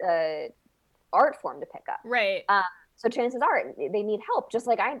easy art form to pick up. Right. So chances are they need help, just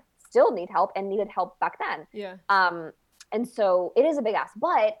like I still need help and needed help back then. Yeah. And so it is a big ask,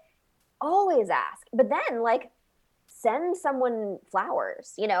 but always ask. But then like send someone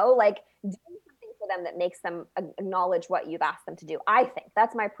flowers, you know, like do something for them that makes them acknowledge what you've asked them to do. I think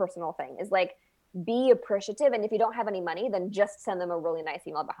that's my personal thing, is like, be appreciative. And if you don't have any money, then just send them a really nice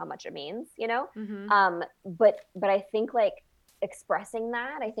email about how much it means, you know? But I think like expressing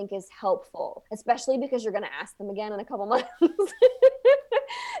that, I think, is helpful, especially because you're going to ask them again in a couple months.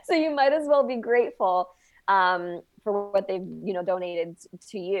 So you might as well be grateful for what they've, you know, donated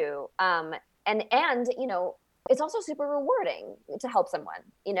to you. And, you know, it's also super rewarding to help someone,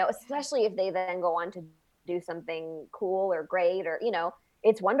 you know, especially if they then go on to do something cool or great, or, you know,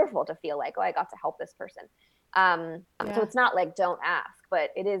 it's wonderful to feel like, oh, I got to help this person. So it's not like don't ask,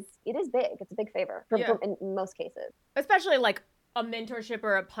 but it is big. It's a big favor in most cases. Especially like a mentorship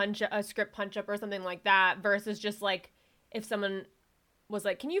or a script punch up or something like that, versus just like if someone was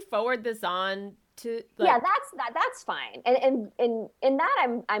like, can you forward this on to like... Yeah, that's fine. And in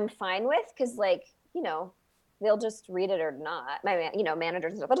that I'm fine with, because like, you know, they'll just read it or not. My, you know,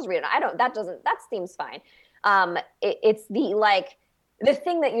 managers and stuff, they'll just read it. That seems fine. It's the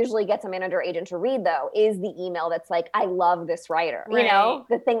thing that usually gets a manager or agent to read, though, is the email that's like, I love this writer. Right. You know,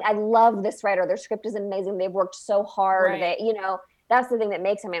 the thing, I love this writer. Their script is amazing. They've worked so hard. Right. You know, that's the thing that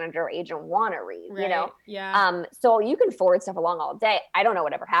makes a manager or agent want to read, right. You know? Yeah. So you can forward stuff along all day. I don't know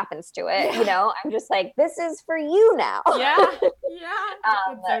whatever happens to it. Yeah. You know, I'm just like, this is for you now. Yeah. Yeah.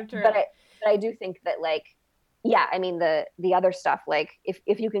 That's so true. But I do think that, like, yeah, I mean, the other stuff, like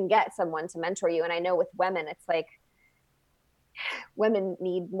if you can get someone to mentor you, and I know with women, it's like, women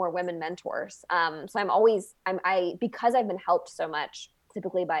need more women mentors. So because I've been helped so much,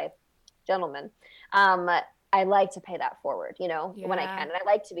 typically by gentlemen, I like to pay that forward, you know, when I can. And I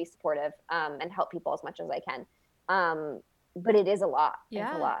like to be supportive and help people as much as I can. But it is a lot. Yeah.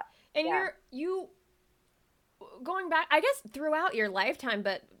 It's a lot. And you going back, I guess, throughout your lifetime,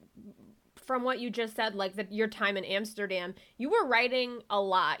 but from what you just said, like your time in Amsterdam, you were writing a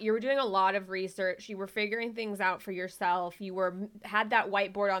lot. You were doing a lot of research. You were figuring things out for yourself. You had that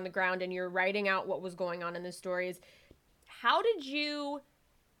whiteboard on the ground and you're writing out what was going on in the stories. How did you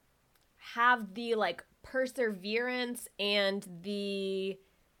have the like perseverance and the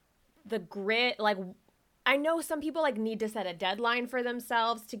grit? Like, I know some people like need to set a deadline for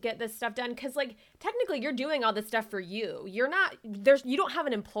themselves to get this stuff done, because like technically you're doing all this stuff for you. You don't have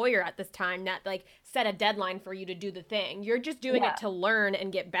an employer at this time that like set a deadline for you to do the thing. You're just doing it to learn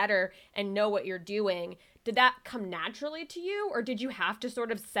and get better and know what you're doing. Did that come naturally to you, or did you have to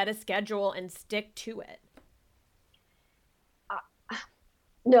sort of set a schedule and stick to it?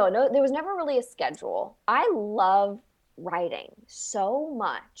 No, there was never really a schedule. I love writing so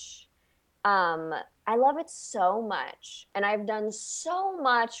much. I love it so much. And I've done so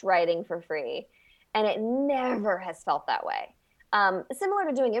much writing for free, and it never has felt that way. Similar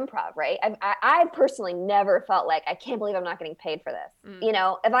to doing improv, right? I personally never felt like, I can't believe I'm not getting paid for this. You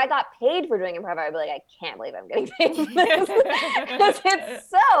know, if I got paid for doing improv, I would be like, I can't believe I'm getting paid for this. Because it's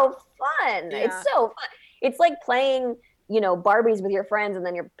so fun. Yeah. It's so fun. It's like playing, you know, Barbies with your friends, and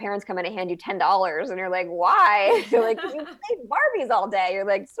then your parents come in and hand you $10 and you're like, why? You're like, you played Barbies all day. You're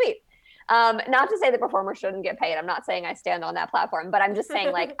like, sweet. Not to say the performer shouldn't get paid. I'm not saying I stand on that platform, but I'm just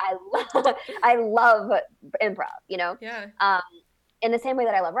saying like I love improv, you know? Yeah. In the same way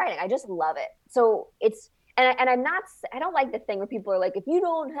that I love writing. I just love it. So it's, and I'm not, I don't like the thing where people are like, if you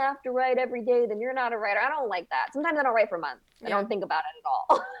don't have to write every day, then you're not a writer. I don't like that. Sometimes I don't write for months. I don't think about it at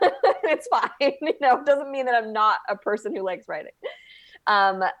all. It's fine. You know, it doesn't mean that I'm not a person who likes writing.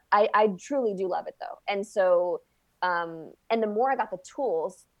 I truly do love it though. And so, and the more I got the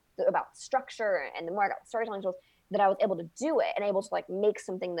tools about structure and the more I got the storytelling tools, that I was able to do it and able to like make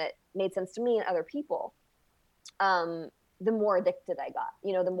something that made sense to me and other people. The more addicted I got,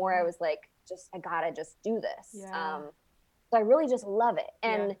 you know, the more I was like, I gotta just do this. Yeah. So I really just love it.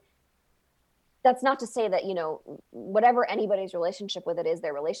 And that's not to say that, you know, whatever anybody's relationship with it is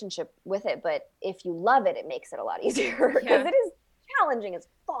their relationship with it. But if you love it, it makes it a lot easier because it is challenging as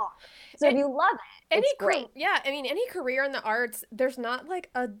fuck. So if you love it, it's great. I mean, any career in the arts, there's not like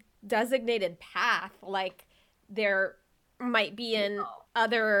a designated path like there might be in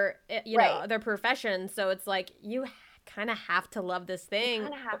other, you know, other professions. So it's like you kind of have to love this thing. You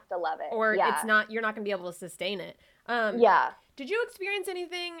kind of have to love it. Or it's not, you're not going to be able to sustain it. Did you experience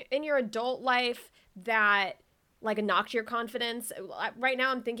anything in your adult life that like knocked your confidence? Right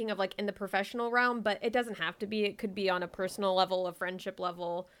now I'm thinking of like in the professional realm, but it doesn't have to be. It could be on a personal level, a friendship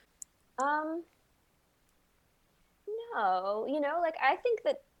level. No, you know, like I think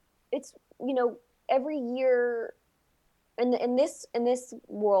that it's, you know, every year in this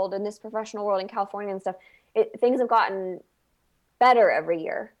world, in this professional world in California and stuff, things have gotten better every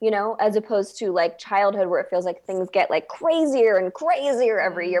year, you know, as opposed to like childhood where it feels like things get like crazier and crazier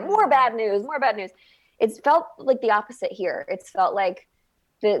every year. More bad news. It's felt like the opposite here. It's felt like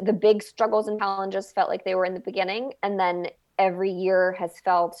the big struggles and challenges felt like they were in the beginning. And then every year has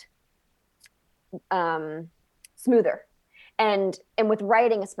felt smoother. And with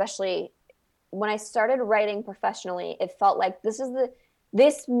writing, especially when I started writing professionally, it felt like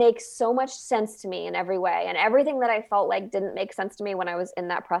this makes so much sense to me in every way. And everything that I felt like didn't make sense to me when I was in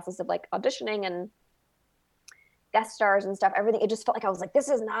that process of like auditioning and guest stars and stuff, everything, it just felt like I was like,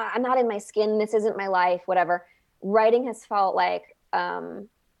 I'm not in my skin. This isn't my life, whatever. Writing has felt like the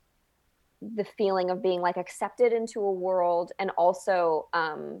feeling of being like accepted into a world and also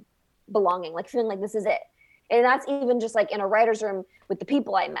belonging, like feeling like this is it. And that's even just like in a writer's room with the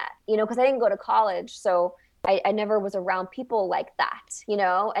people I met, you know, because I didn't go to college. So I never was around people like that, you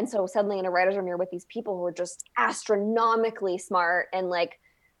know? And so suddenly in a writer's room, you're with these people who are just astronomically smart and like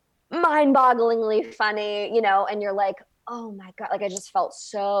mind-bogglingly funny, you know? And you're like, oh my God, like I just felt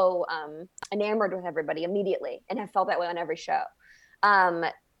so enamored with everybody immediately and have felt that way on every show.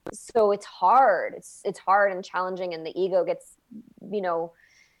 So it's hard. It's hard and challenging and the ego gets, you know,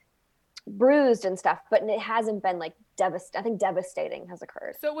 bruised and stuff, but it hasn't been like I think devastating has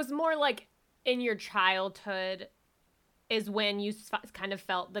occurred. So it was more like in your childhood is when you kind of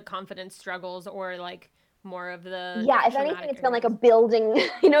felt the confidence struggles or like more of the if anything it's been like a building,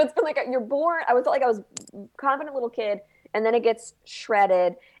 you know, it's been like you're born, I felt like I was a confident little kid and then it gets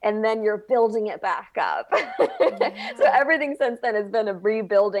shredded and then you're building it back up. So everything since then has been a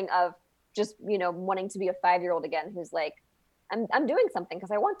rebuilding of just, you know, wanting to be a 5-year-old again who's like I'm doing something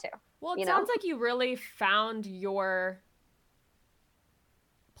because I want to. Well, it sounds like you really found your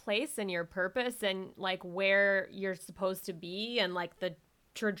place and your purpose and like where you're supposed to be and like the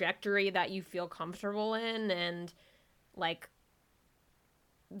trajectory that you feel comfortable in and like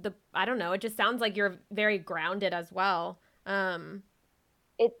I don't know, it just sounds like you're very grounded as well.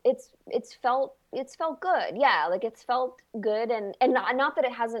 It's felt good. Yeah, like it's felt good and not that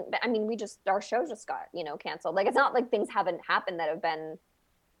it hasn't been, I mean, our show just got, you know, canceled. Like it's not like things haven't happened that have been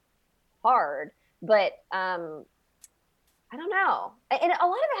hard, but I don't know. And a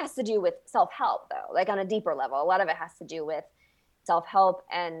lot of it has to do with self-help though, like on a deeper level. A lot of it has to do with self-help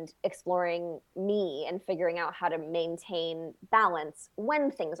and exploring me and figuring out how to maintain balance when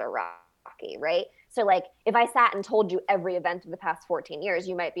things are rocky, right? So like if I sat and told you every event of the past 14 years,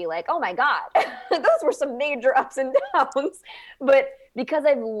 you might be like, oh my God, those were some major ups and downs. But because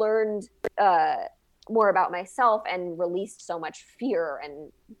I've learned more about myself and released so much fear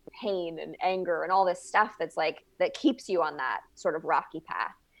and pain and anger and all this stuff that's like that keeps you on that sort of rocky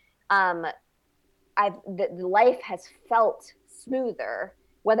path, the life has felt smoother.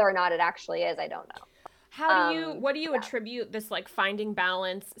 Whether or not it actually is, I don't know. What do you attribute this like finding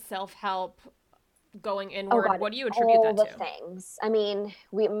balance, self-help, going inward? God, what do you attribute that to? All the things. I mean,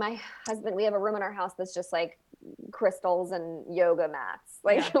 my husband, we have a room in our house that's just like crystals and yoga mats.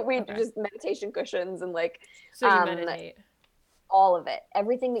 Like just meditation cushions and like. So you meditate. All of it.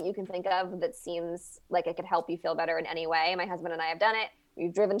 Everything that you can think of that seems like it could help you feel better in any way. My husband and I have done it.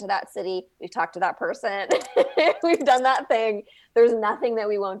 We've driven to that city. We've talked to that person. We've done that thing. There's nothing that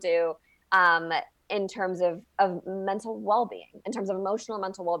we won't do in terms of mental well-being, in terms of emotional and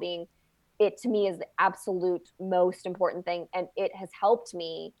mental well-being. It to me is the absolute most important thing. And it has helped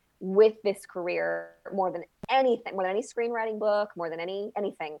me with this career more than anything, more than any screenwriting book, more than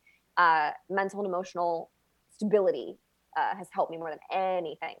anything. Mental and emotional stability has helped me more than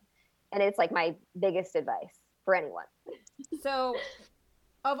anything. And it's like my biggest advice for anyone. So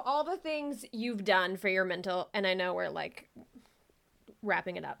of all the things you've done for your mental, and I know we're like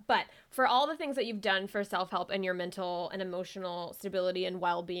wrapping it up, but for all the things that you've done for self-help and your mental and emotional stability and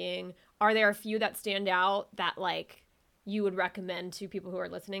well-being, are there a few that stand out that like you would recommend to people who are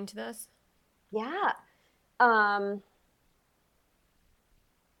listening to this? Yeah. I'm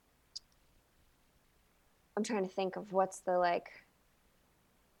trying to think of what's the like,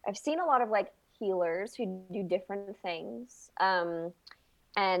 I've seen a lot of like healers who do different things.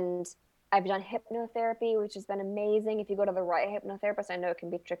 And I've done hypnotherapy, which has been amazing. If you go to the right hypnotherapist, I know it can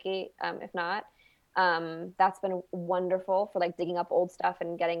be tricky. If not, that's been wonderful for like digging up old stuff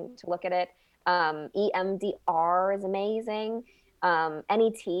and getting to look at it. EMDR is amazing.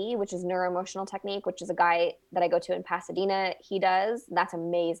 NET, which is neuroemotional technique, which is a guy that I go to in Pasadena. He does. That's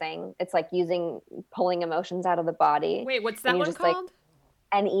amazing. It's like pulling emotions out of the body. Wait, what's that one called?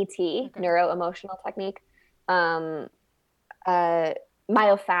 Like, NET, okay. Neuroemotional technique.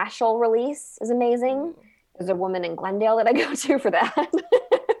 Myofascial release is amazing. There's a woman in Glendale that I go to for that.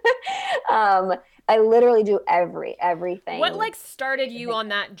 I literally do everything. What like started you on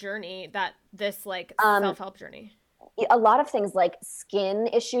that journey, this like self-help journey? A lot of things like skin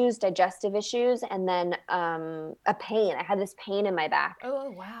issues, digestive issues, and then a pain. I had this pain in my back.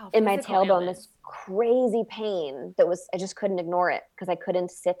 Oh, wow. In my tailbone, this crazy pain that I just couldn't ignore it because I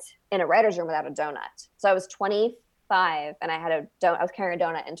couldn't sit in a writer's room without a donut. So I was 25 and I was carrying a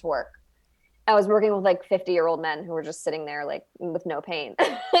donut into work. I was working with like 50-year-old men who were just sitting there like with no pain.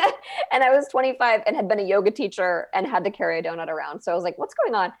 And I was 25 and had been a yoga teacher and had to carry a donut around. So I was like, what's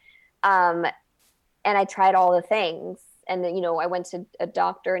going on? And I tried all the things. And then, I went to a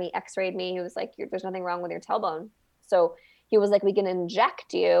doctor and he x-rayed me. He was like, there's nothing wrong with your tailbone. So he was like, we can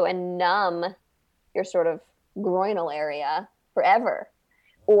inject you and numb your sort of groinal area forever.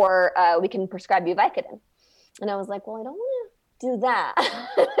 Or we can prescribe you Vicodin. And I was like, well, I don't want to do that. I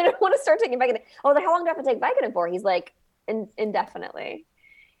don't want to start taking Vicodin. I was like, how long do I have to take Vicodin for? He's like, indefinitely.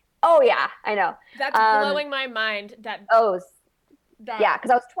 Oh, yeah, I know. That's blowing my mind. Yeah, because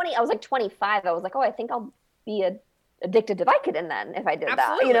I was like 25. I was like, oh, I think I'll be addicted to Vicodin then if I did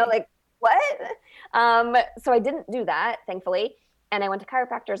Absolutely. that. Like, what? So I didn't do that, thankfully. And I went to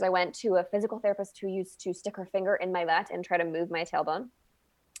chiropractors. I went to a physical therapist who used to stick her finger in my butt and try to move my tailbone.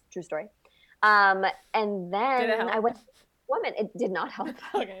 True story. And then I went to a woman. It did not help.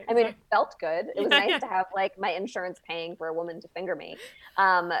 Okay, I mean, it felt good. It was nice to have like my insurance paying for a woman to finger me.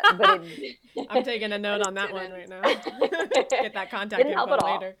 But I'm taking a note on that one right now. Get that contact info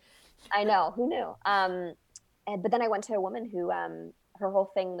later. I know. Who knew? But then I went to a woman who her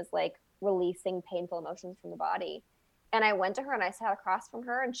whole thing was like releasing painful emotions from the body. And I went to her and I sat across from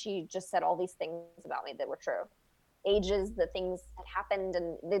her and she just said all these things about me that were true. Ages, the things that happened,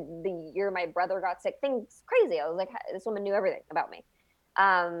 and the year my brother got sick, things crazy. I was like, this woman knew everything about me.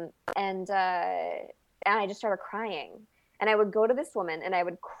 And I just started crying. And I would go to this woman and I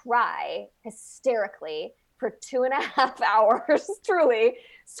would cry hysterically for 2.5 hours, truly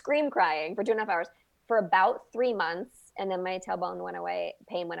scream crying for 2.5 hours for about 3 months. And then my tailbone went away,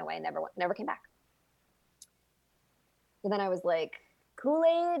 pain went away, never came back. So then I was like,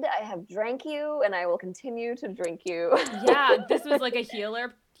 Kool-Aid, I have drank you and I will continue to drink you. Yeah, this was like a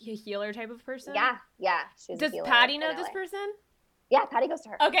healer type of person? Yeah. Does Patty know this person? Yeah, Patty goes to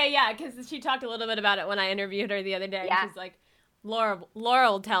her. Okay, yeah, because she talked a little bit about it when I interviewed her the other day. Yeah. And she's like, Laura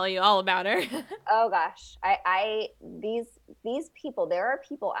will tell you all about her. Oh gosh. These people, there are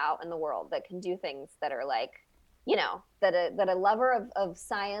people out in the world that can do things that are like, that a lover of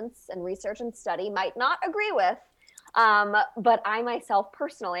science and research and study might not agree with. But I myself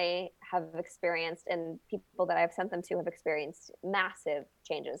personally have experienced, and people that I've sent them to have experienced massive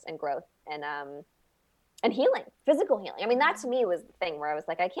changes and growth and healing, physical healing. I mean, that to me was the thing where I was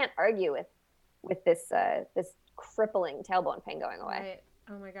like, I can't argue with this crippling tailbone pain going away. Right.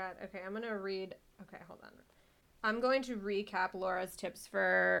 Oh my God. Okay. Hold on. I'm going to recap Laura's tips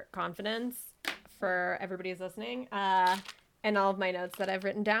for confidence for everybody who's listening, and all of my notes that I've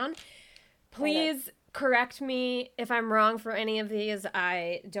written down. Please correct me if I'm wrong for any of these.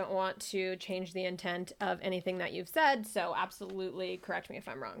 I don't want to change the intent of anything that you've said, so absolutely correct me if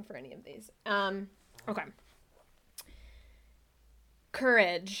I'm wrong for any of these. Okay.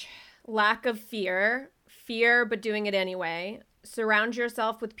 Courage, lack of fear but doing it anyway. Surround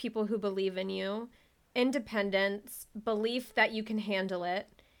yourself with people who believe in you. Independence, belief that you can handle it.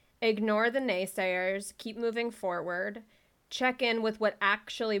 Ignore the naysayers, keep moving forward. Check in with what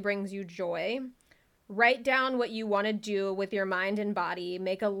actually brings you joy. Write down what you want to do with your mind and body.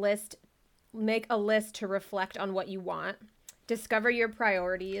 Make a list to reflect on what you want. Discover your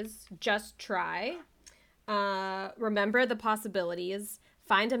priorities. Just try. Remember the possibilities.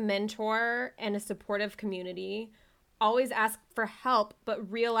 Find a mentor and a supportive community. Always ask for help,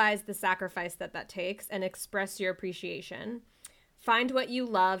 but realize the sacrifice that takes and express your appreciation. Find what you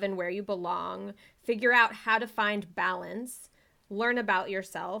love and where you belong. Figure out how to find balance. Learn about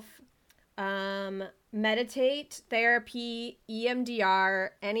yourself. Meditate, therapy, EMDR,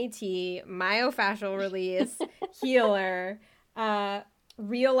 NET, myofascial release, healer.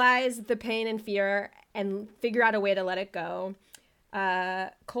 Realize the pain and fear and figure out a way to let it go.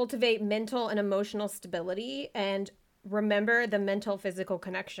 Cultivate mental and emotional stability, and remember the mental physical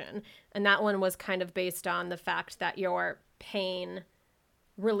connection. And that one was kind of based on the fact that your pain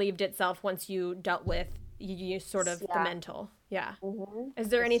relieved itself once you dealt with you sort of the mental. Yeah. Mm-hmm. Is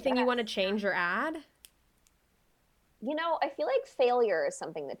there anything you want to change or add? I feel like failure is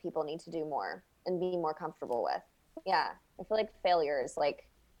something that people need to do more and be more comfortable with. Yeah. I feel like failure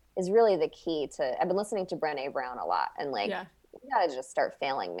is really the key to, I've been listening to Brené Brown a lot, and we gotta just start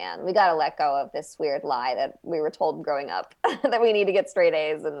failing, man. We gotta let go of this weird lie that we were told growing up that we need to get straight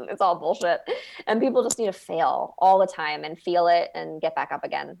A's and it's all bullshit. And people just need to fail all the time and feel it and get back up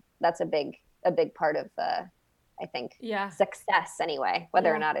again. That's a big part of I think success anyway.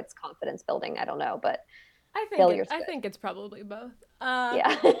 Whether or not it's confidence building, I don't know, but I think it's probably both.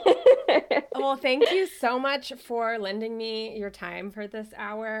 Yeah. Well, thank you so much for lending me your time for this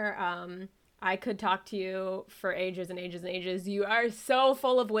hour. I could talk to you for ages and ages and ages. You are so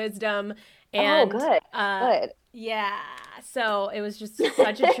full of wisdom. And, good. Good. Yeah. So it was just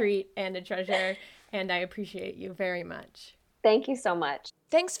such a treat and a treasure. And I appreciate you very much. Thank you so much.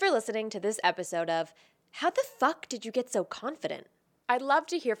 Thanks for listening to this episode of How the Fuck Did You Get So Confident? I'd love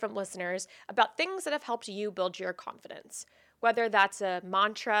to hear from listeners about things that have helped you build your confidence. Whether that's a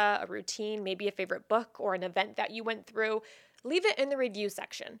mantra, a routine, maybe a favorite book, or an event that you went through, leave it in the review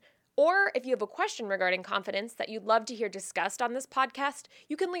section. Or if you have a question regarding confidence that you'd love to hear discussed on this podcast,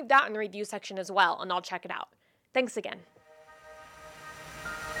 you can leave that in the review section as well, and I'll check it out. Thanks again.